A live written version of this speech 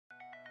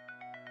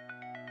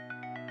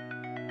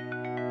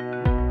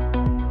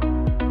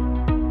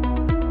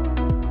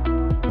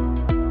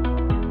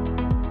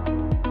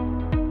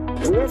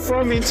We're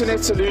from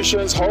Internet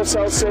Solutions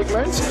Wholesale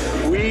segment.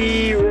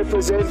 We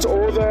represent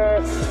all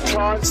the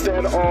clients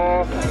that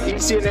are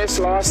ECNS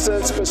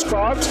licensed,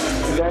 prescribed,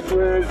 that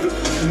would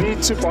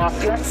need to buy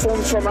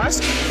platforms from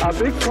us. Our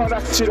big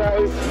product today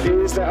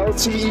is the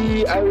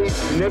LTE,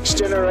 a next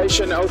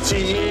generation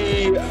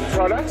LTE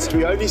product.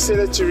 We only sell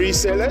it to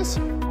resellers.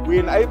 We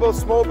enable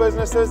small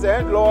businesses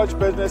and large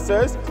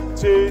businesses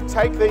to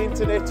take the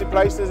internet to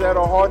places that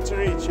are hard to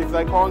reach. If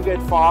they can't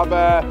get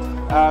fiber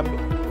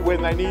when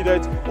they need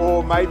it,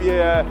 or maybe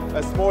a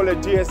smaller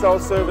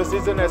DSL service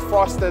isn't as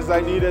fast as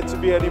they need it to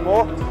be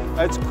anymore.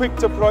 It's quick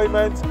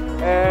deployment,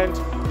 and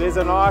there's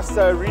a nice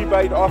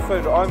rebate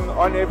offered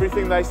on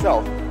everything they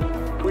sell.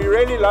 We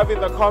really love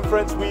in the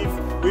conference,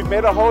 we've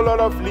met a whole lot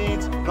of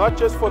leads, not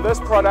just for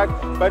this product,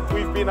 but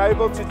we've been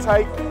able to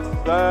take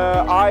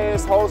the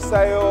IS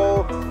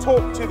wholesale,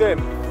 talk to them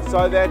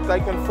so that they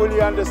can fully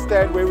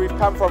understand where we've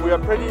come from. We're a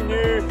pretty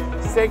new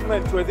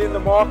segment within the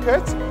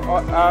market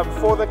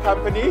for the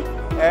company,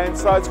 and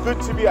so it's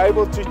good to be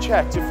able to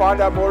chat, to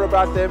find out more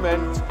about them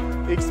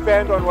and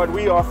expand on what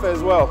we offer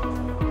as well.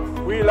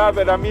 We love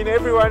it. I mean,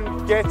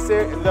 everyone gets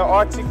the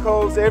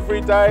articles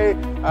every day.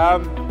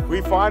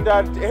 We find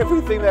out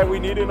everything that we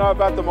need to know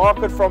about the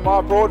market from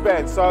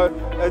MyBroadband. So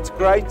it's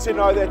great to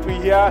know that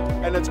we're here,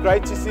 and it's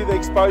great to see the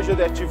exposure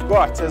that you've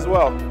got as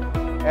well.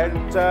 And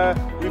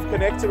we've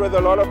connected with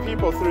a lot of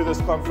people through this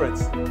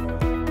conference.